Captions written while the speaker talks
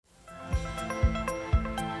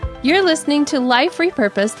You're listening to Life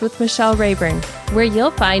Repurposed with Michelle Rayburn, where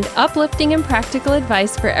you'll find uplifting and practical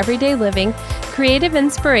advice for everyday living, creative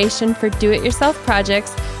inspiration for do-it-yourself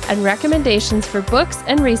projects, and recommendations for books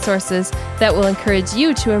and resources that will encourage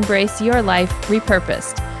you to embrace your life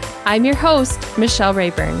repurposed. I'm your host, Michelle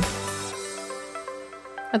Rayburn.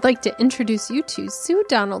 I'd like to introduce you to Sue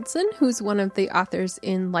Donaldson, who's one of the authors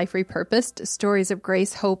in Life Repurposed, Stories of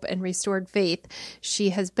Grace, Hope, and Restored Faith.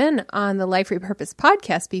 She has been on the Life Repurposed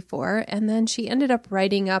podcast before, and then she ended up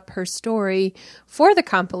writing up her story for the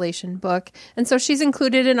compilation book. And so she's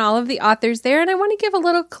included in all of the authors there. And I want to give a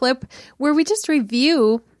little clip where we just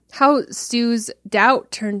review how Sue's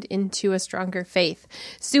doubt turned into a stronger faith.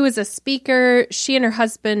 Sue is a speaker. She and her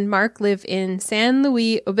husband, Mark, live in San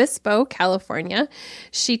Luis Obispo, California.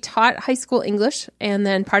 She taught high school English, and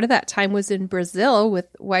then part of that time was in Brazil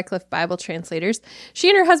with Wycliffe Bible translators. She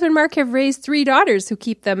and her husband, Mark, have raised 3 daughters who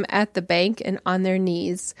keep them at the bank and on their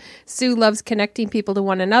knees. Sue loves connecting people to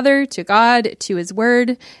one another, to God, to His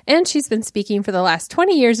Word, and she's been speaking for the last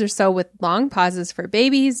 20 years or so with long pauses for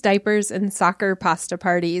babies, diapers, and soccer pasta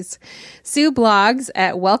parties. Sue blogs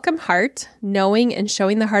at Welcome Heart, Knowing and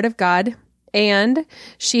Showing the Heart of God, and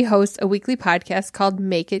she hosts a weekly podcast called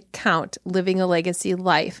Make It Count, Living a Legacy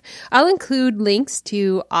Life. I'll include links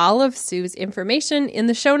to all of Sue's information in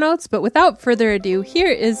the show notes, but without further ado, here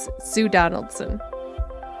is Sue Donaldson.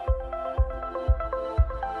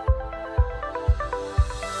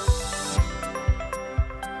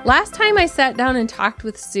 Last time I sat down and talked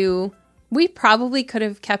with Sue, we probably could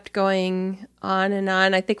have kept going on and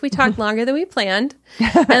on. I think we talked longer than we planned.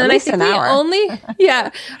 And then I think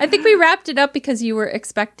I think we wrapped it up because you were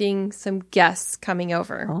expecting some guests coming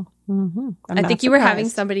over. Oh, mm-hmm. I think you were having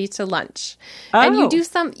somebody to lunch. Oh. And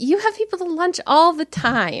you have people to lunch all the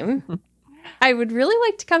time. I would really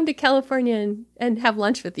like to come to California and have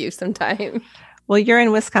lunch with you sometime. Well, you're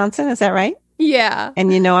in Wisconsin, is that right? Yeah.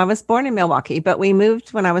 And I was born in Milwaukee, but we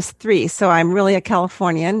moved when I was 3. So I'm really a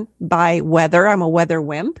Californian by weather. I'm a weather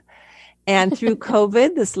wimp. And through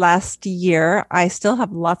COVID this last year, I still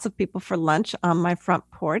have lots of people for lunch on my front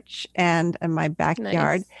porch and in my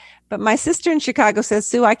backyard. Nice. But my sister in Chicago says,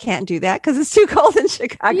 Sue, I can't do that because it's too cold in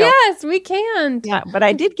Chicago. Yes, we can. Yeah, but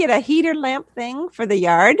I did get a heater lamp thing for the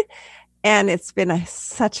yard. And it's been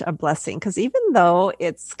such a blessing because even though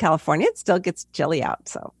it's California, it still gets chilly out.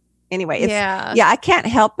 So anyway, I can't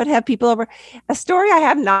help but have people over. A story I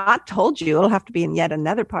have not told you, it'll have to be in yet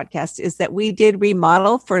another podcast, is that we did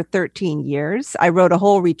remodel for 13 years. I wrote a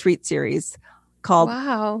whole retreat series called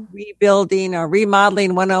Rebuilding or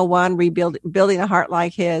Remodeling 101, Building a Heart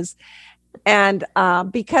Like His. And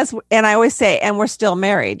and I always say, and we're still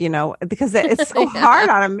married, because it's so hard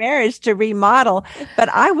on a marriage to remodel. But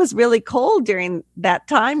I was really cold during that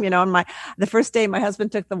time, and the first day my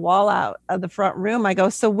husband took the wall out of the front room, I go,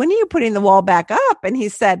 so when are you putting the wall back up? And he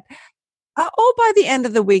said, by the end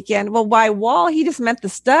of the weekend. Well, why wall? He just meant the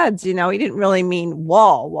studs, he didn't really mean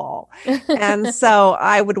wall. And so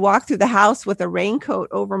I would walk through the house with a raincoat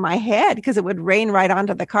over my head because it would rain right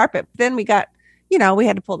onto the carpet. Then we got we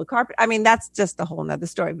had to pull the carpet. I mean, that's just a whole nother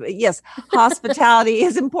story. But yes, hospitality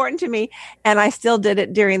is important to me. And I still did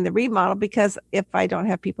it during the remodel because if I don't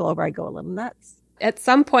have people over, I go a little nuts. At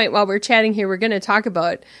some point while we're chatting here, we're going to talk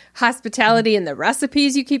about hospitality and the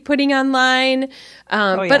recipes you keep putting online.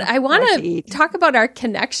 But I want to talk about our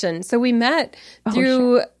connection. So we met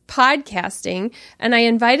through podcasting, and I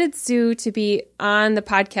invited Sue to be on the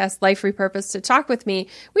podcast Life Repurposed to talk with me.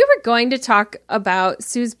 We were going to talk about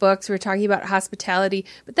Sue's books. We were talking about hospitality,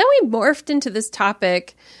 but then we morphed into this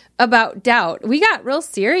topic about doubt. We got real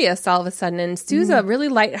serious all of a sudden, and Sue's a really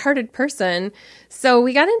lighthearted person. So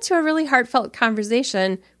we got into a really heartfelt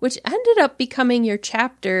conversation, which ended up becoming your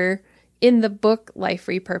chapter in the book Life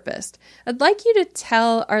Repurposed. I'd like you to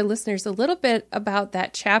tell our listeners a little bit about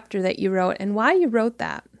that chapter that you wrote and why you wrote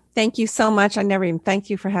that. Thank you so much. I never even thank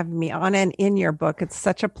you for having me on and in your book. It's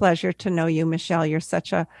such a pleasure to know you, Michelle. You're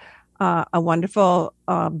such a wonderful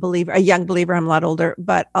believer, a young believer. I'm a lot older,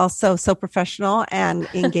 but also so professional and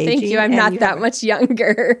engaging. Thank you. I'm not that much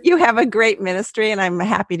younger. You have a great ministry, and I'm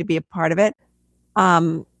happy to be a part of it.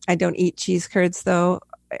 I don't eat cheese curds, though,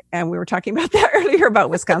 and we were talking about that earlier about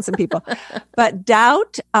Wisconsin people. But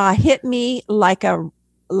doubt hit me like a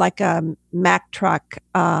Mack truck.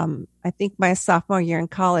 I think my sophomore year in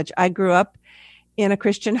college. I grew up in a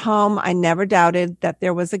Christian home. I never doubted that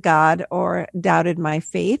there was a God or doubted my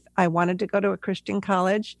faith. I wanted to go to a Christian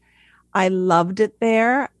college. I loved it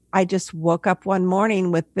there. I just woke up one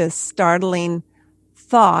morning with this startling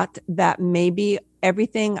thought that maybe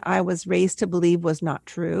everything I was raised to believe was not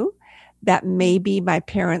true, that maybe my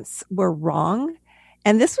parents were wrong,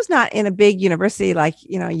 And this was not in a big university like,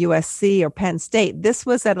 USC or Penn State. This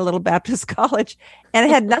was at a little Baptist college, and it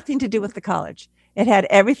had nothing to do with the college. It had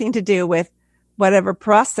everything to do with whatever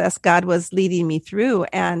process God was leading me through.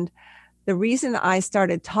 And the reason I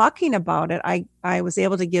started talking about it, I was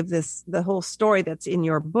able to give the whole story that's in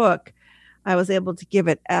your book. I was able to give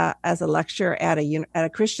it as a lecture at a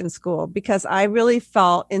Christian school, because I really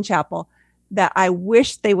felt in chapel that I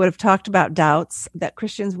wish they would have talked about doubts, that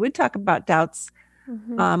Christians would talk about doubts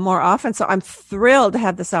more often. So I'm thrilled to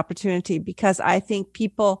have this opportunity, because I think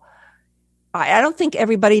I don't think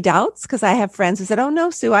everybody doubts, because I have friends who said, "Oh no,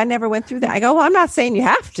 Sue, I never went through that." I go, "Well, I'm not saying you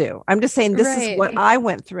have to. I'm just saying this is what I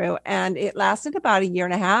went through." And it lasted about 1.5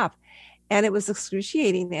 years, and it was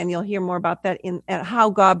excruciating. And you'll hear more about that and how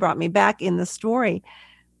God brought me back in the story.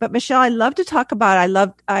 But Michelle, I love to talk about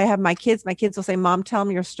I have my kids will say, "Mom, tell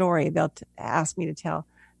me your story." They'll ask me to tell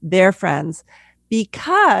their friends,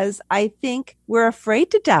 because I think we're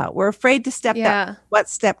afraid to doubt. We're afraid to step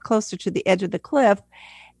closer to the edge of the cliff,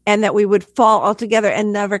 and that we would fall altogether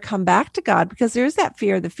and never come back to God, because there's that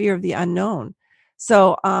fear, the fear of the unknown.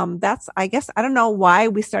 So that's, I guess, I don't know why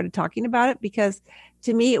we started talking about it, because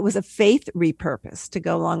to me, it was a faith repurpose to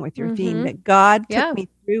go along with your theme, that God took me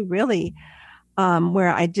through really,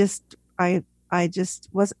 where I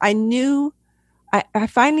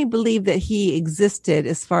finally believed that he existed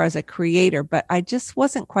as far as a creator, but I just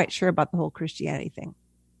wasn't quite sure about the whole Christianity thing.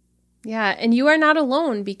 Yeah, and you are not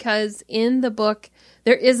alone, because in the book,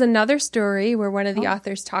 there is another story where one of the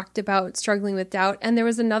authors talked about struggling with doubt, and there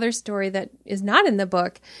was another story that is not in the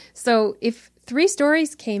book. So if 3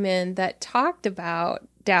 stories came in that talked about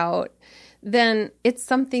doubt, then it's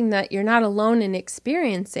something that you're not alone in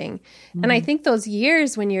experiencing. Mm-hmm. And I think those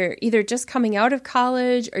years when you're either just coming out of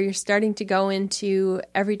college or you're starting to go into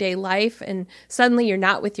everyday life, and suddenly you're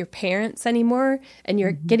not with your parents anymore and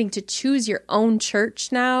you're getting to choose your own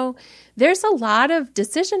church now, there's a lot of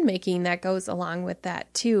decision making that goes along with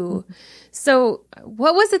that too. Mm-hmm. So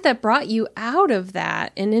what was it that brought you out of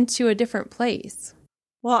that and into a different place?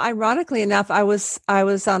 Well, ironically enough, I was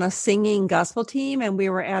on a singing gospel team, and we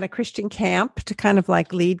were at a Christian camp to kind of like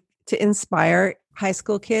to inspire high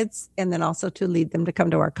school kids, and then also to lead them to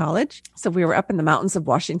come to our college. So we were up in the mountains of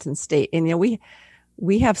Washington State, and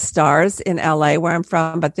we have stars in LA where I'm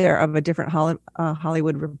from, but they're of a different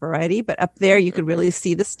Hollywood variety. But up there, you could really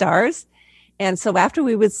see the stars. And so after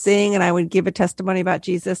we would sing and I would give a testimony about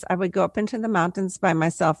Jesus, I would go up into the mountains by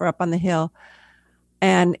myself or up on the hill,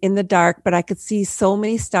 and in the dark, but I could see so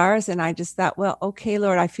many stars. And I just thought, well, okay,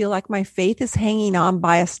 Lord, I feel like my faith is hanging on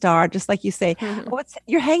by a star, just like you say,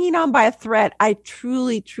 you're hanging on by a thread. I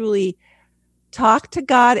truly, truly talked to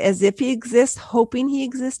God as if he exists, hoping he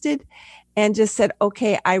existed, and just said,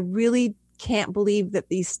 okay, I really can't believe that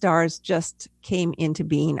these stars just came into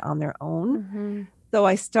being on their own. Mm-hmm. So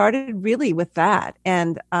I started really with that.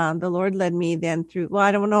 And the Lord led me then through, well,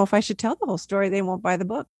 I don't know if I should tell the whole story. They won't buy the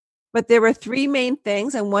book. But there were 3 main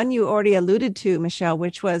things, and one you already alluded to, Michelle,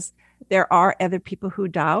 which was there are other people who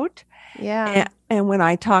doubt. Yeah. And when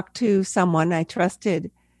I talked to someone I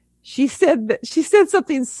trusted, she said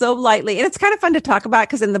something so lightly, and it's kind of fun to talk about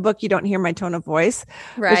because in the book you don't hear my tone of voice.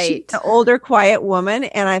 Right. But she's an older, quiet woman,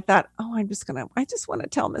 and I thought, I just want to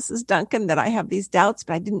tell Mrs. Duncan that I have these doubts,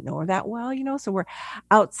 but I didn't know her that well, So we're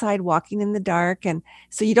outside walking in the dark, and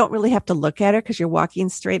so you don't really have to look at her because you're walking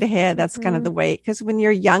straight ahead. That's kind of the way. Because when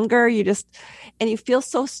you're younger, and you feel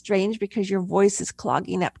so strange because your voice is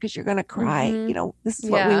clogging up because you're going to cry. This is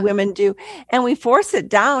what we women do, and we force it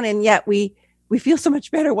down, and yet we feel so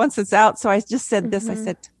much better once it's out. So I just said this. I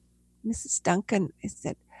said, Mrs. Duncan, I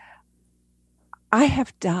said, I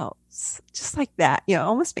have doubts, just like that. It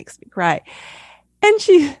almost makes me cry. And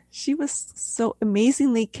she was so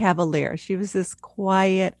amazingly cavalier. She was this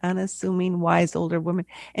quiet, unassuming, wise older woman.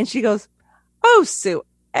 And she goes, "Oh, Sue,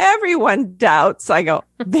 everyone doubts." I go,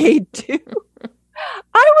 "They do."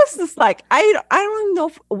 I was just like, I don't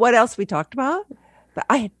know what else we talked about, but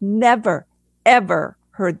I had never, ever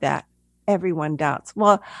heard that. Everyone doubts.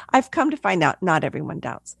 Well, I've come to find out not everyone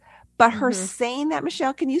doubts. But her saying that,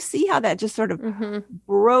 Michelle, can you see how that just sort of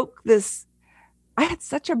broke this? I had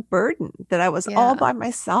such a burden that I was all by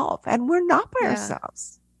myself, and we're not by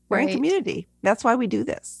ourselves. We're in community. That's why we do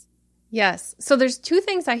this. Yes. So there's 2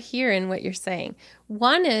 things I hear in what you're saying.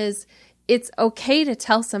 One is it's okay to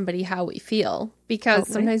tell somebody how we feel, because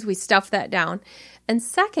sometimes we stuff that down. And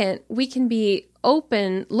second, we can be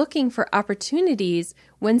open, looking for opportunities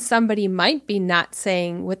when somebody might be not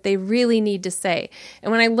saying what they really need to say.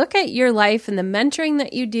 And when I look at your life and the mentoring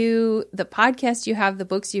that you do, the podcast you have, the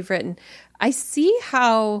books you've written, I see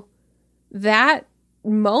how that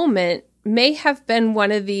moment may have been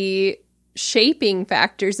one of the shaping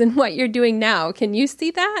factors in what you're doing now. Can you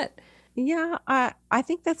see that? Yeah, I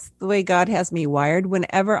think that's the way God has me wired.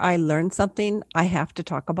 Whenever I learn something, I have to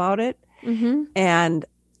talk about it. Mm-hmm. And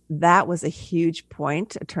that was a huge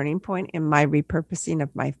point, a turning point in my repurposing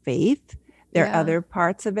of my faith. There are other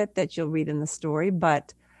parts of it that you'll read in the story,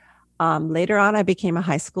 but later on, I became a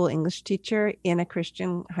high school English teacher in a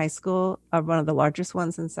Christian high school, one of the largest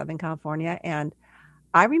ones in Southern California. And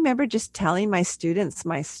I remember just telling my students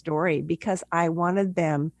my story because I wanted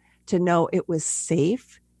them to know it was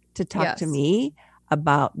safe to talk to me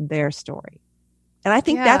about their story. And I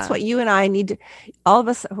think that's what you and I need to, all of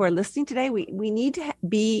us who are listening today, we need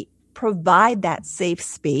to provide that safe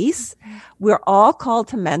space. We're all called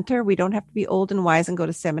to mentor. We don't have to be old and wise and go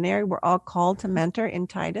to seminary. We're all called to mentor. In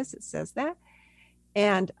Titus, it says that.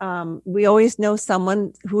 And we always know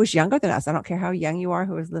someone who is younger than us. I don't care how young you are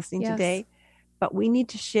who is listening today, but we need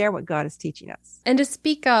to share what God is teaching us. And to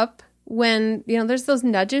speak up when, there's those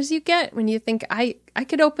nudges you get when you think, I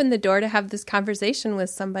could open the door to have this conversation with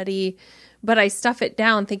somebody, but I stuff it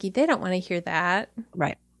down thinking they don't want to hear that.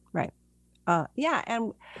 Right.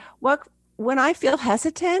 And when I feel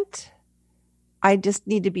hesitant, I just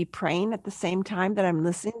need to be praying at the same time that I'm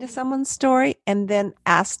listening to someone's story and then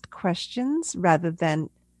ask questions rather than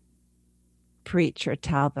preach or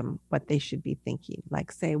tell them what they should be thinking.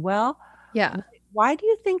 Like say, why do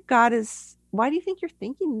you think why do you think you're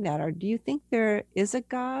thinking that? Or do you think there is a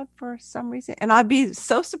God for some reason? And I'd be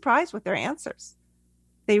so surprised with their answers.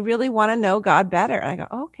 They really want to know God better. And I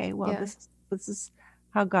go, okay, well, this is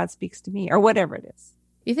how God speaks to me, or whatever it is.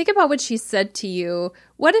 You think about what she said to you.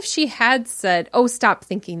 What if she had said, stop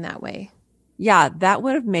thinking that way? Yeah, that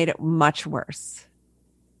would have made it much worse.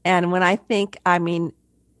 And when I think,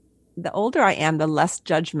 the older I am, the less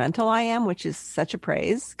judgmental I am, which is such a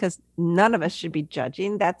praise because none of us should be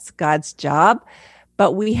judging. That's God's job.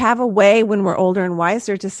 But we have a way when we're older and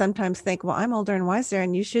wiser to sometimes think, well, I'm older and wiser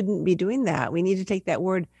and you shouldn't be doing that. We need to take that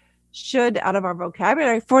word should out of our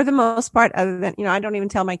vocabulary for the most part, other than, I don't even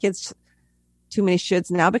tell my kids too many shoulds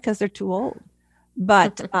now because they're too old.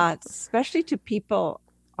 But especially to people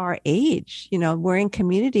our age, we're in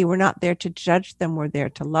community. We're not there to judge them. We're there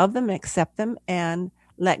to love them, accept them, and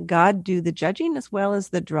let God do the judging as well as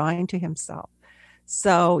the drawing to himself.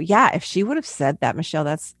 So if she would have said that, Michelle,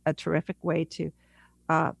 that's a terrific way to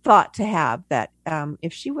thought to have that.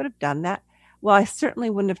 If she would have done that, well, I certainly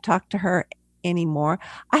wouldn't have talked to her anymore.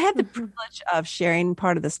 I had the privilege of sharing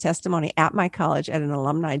part of this testimony at my college at an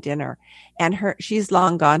alumni dinner, and she's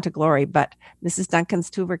long gone to glory, but Mrs.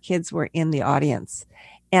 Duncan's two of her kids were in the audience.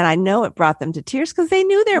 And I know it brought them to tears because they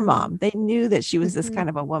knew their mom. They knew that she was this kind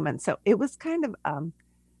of a woman. So it was kind of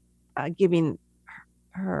giving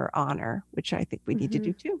her honor, which I think we need to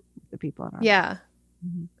do too, the people in our life.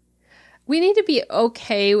 Mm-hmm. We need to be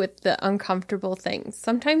okay with the uncomfortable things.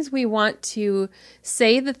 Sometimes we want to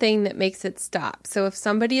say the thing that makes it stop. So if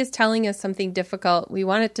somebody is telling us something difficult, we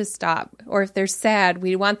want it to stop. Or if they're sad,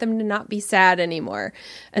 we want them to not be sad anymore.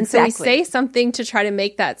 And so we say something to try to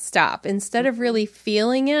make that stop instead of really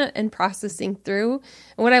feeling it and processing through.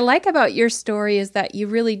 And what I like about your story is that you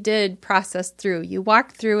really did process through. You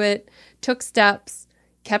walked through it, took steps,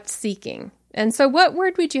 kept seeking. And so what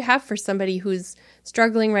word would you have for somebody who's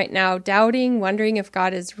struggling right now, doubting, wondering if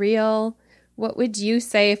God is real? What would you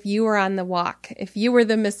say if you were on the walk, if you were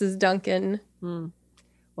the Mrs. Duncan? Well,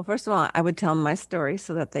 first of all, I would tell them my story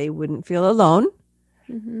so that they wouldn't feel alone.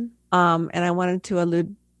 Mm-hmm. And I wanted to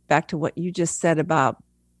allude back to what you just said about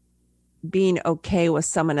being okay with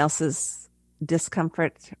someone else's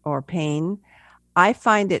discomfort or pain. I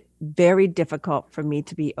find it very difficult for me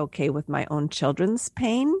to be okay with my own children's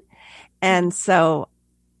pain. And so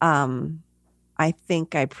I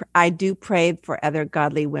think I do pray for other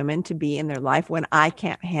godly women to be in their life when I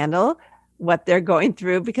can't handle what they're going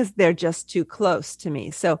through because they're just too close to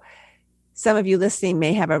me. So some of you listening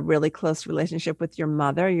may have a really close relationship with your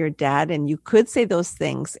mother, your dad, and you could say those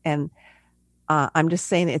things. And I'm just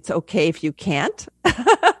saying it's okay if you can't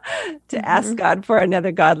to ask God for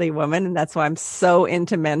another godly woman. And that's why I'm so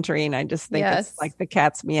into mentoring. I just think it's like the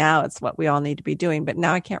cat's meow. It's what we all need to be doing. But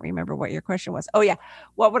now I can't remember what your question was. Oh, yeah.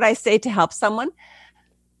 What would I say to help someone?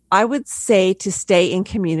 I would say to stay in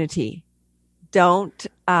community. Don't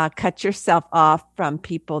cut yourself off from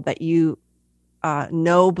people that you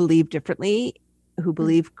know believe differently, who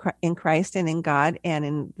believe in Christ and in God and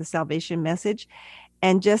in the salvation message.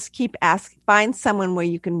 And just keep find someone where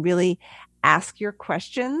you can really ask your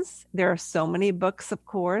questions. There are so many books, of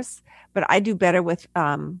course, but I do better with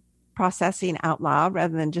processing out loud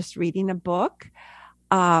rather than just reading a book.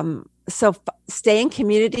 So stay in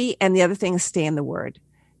community. And the other thing is stay in the Word.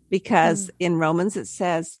 because in Romans it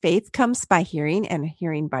says faith comes by hearing and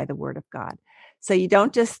hearing by the word of God. So you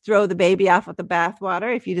don't just throw the baby off with the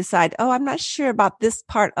bathwater. If you decide, oh, I'm not sure about this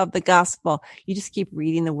part of the gospel, you just keep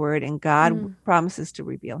reading the word and God promises to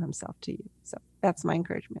reveal himself to you. So that's my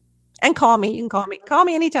encouragement. And call me. You can call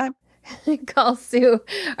me anytime. Call Sue.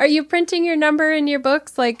 Are you printing your number in your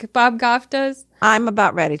books like Bob Goff does? I'm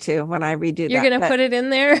about ready to when I redo that. You're going to put it in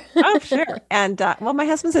there? Oh, sure. And well, my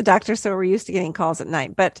husband's a doctor, so we're used to getting calls at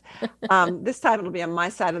night. But this time it'll be on my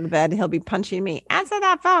side of the bed. He'll be punching me. Answer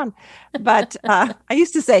that phone. But I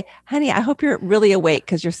used to say, honey, I hope you're really awake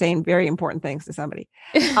because you're saying very important things to somebody.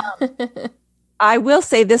 I will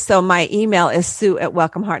say this, though. My email is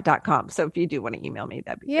sue@welcomeheart.com. So if you do want to email me,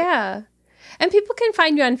 that'd be great. And people can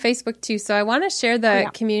find you on Facebook too. So I want to share the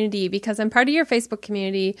community because I'm part of your Facebook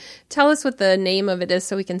community. Tell us what the name of it is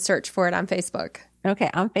so we can search for it on Facebook. Okay.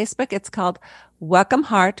 On Facebook, it's called Welcome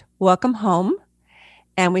Heart, Welcome Home.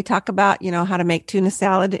 And we talk about, how to make tuna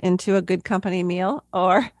salad into a good company meal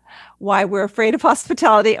or why we're afraid of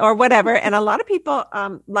hospitality or whatever. And a lot of people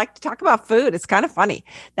like to talk about food. It's kind of funny.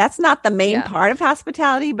 That's not the main part of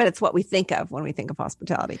hospitality, but it's what we think of when we think of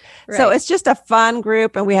hospitality. Right. So it's just a fun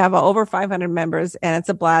group and we have over 500 members and it's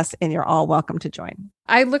a blast and you're all welcome to join.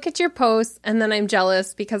 I look at your posts and then I'm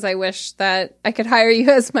jealous because I wish that I could hire you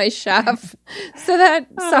as my chef so that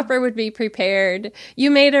supper would be prepared.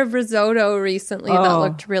 You made a risotto recently that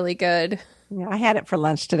looked really good. Yeah, I had it for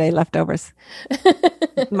lunch today, leftovers.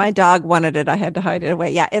 My dog wanted it. I had to hide it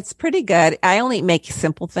away. Yeah, it's pretty good. I only make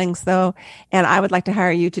simple things though. And I would like to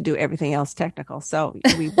hire you to do everything else technical. So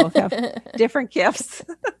we both have different gifts.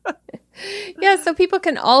 Yeah, so people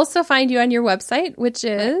can also find you on your website, which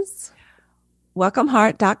is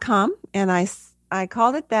welcomeheart.com. And I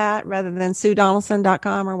called it that rather than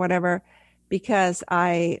SueDonaldson.com or whatever, because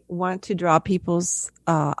I want to draw people's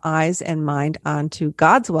eyes and mind onto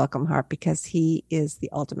God's Welcome Heart because he is the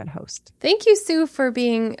ultimate host. Thank you, Sue, for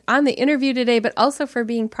being on the interview today, but also for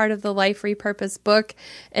being part of the Life Repurposed book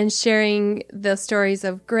and sharing the stories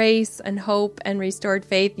of grace and hope and restored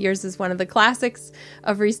faith. Yours is one of the classics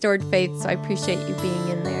of restored faith, so I appreciate you being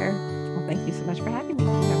in there. Well, thank you so much for having me.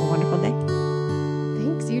 Have a wonderful day.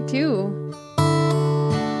 Thanks, you too.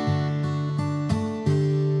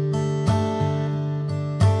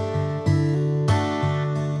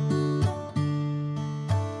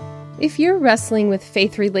 If you're wrestling with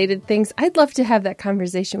faith-related things, I'd love to have that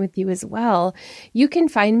conversation with you as well. You can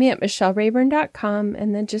find me at michellerayburn.com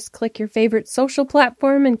and then just click your favorite social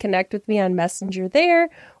platform and connect with me on Messenger there,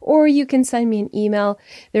 or you can send me an email.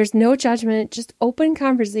 There's no judgment, just open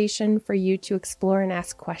conversation for you to explore and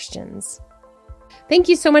ask questions. Thank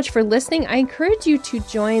you so much for listening. I encourage you to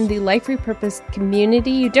join the Life Repurposed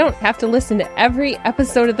community. You don't have to listen to every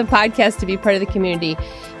episode of the podcast to be part of the community.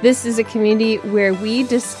 This is a community where we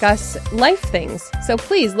discuss life things. So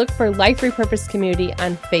please look for Life Repurposed Community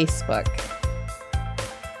on Facebook.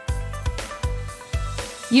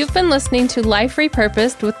 You've been listening to Life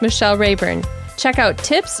Repurposed with Michelle Rayburn. Check out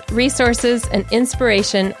tips, resources, and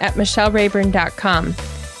inspiration at michellerayburn.com.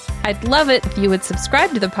 I'd love it if you would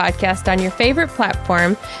subscribe to the podcast on your favorite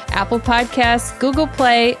platform, Apple Podcasts, Google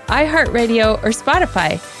Play, iHeartRadio, or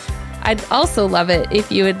Spotify. I'd also love it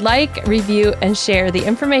if you would like, review, and share the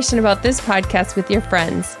information about this podcast with your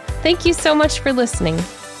friends. Thank you so much for listening.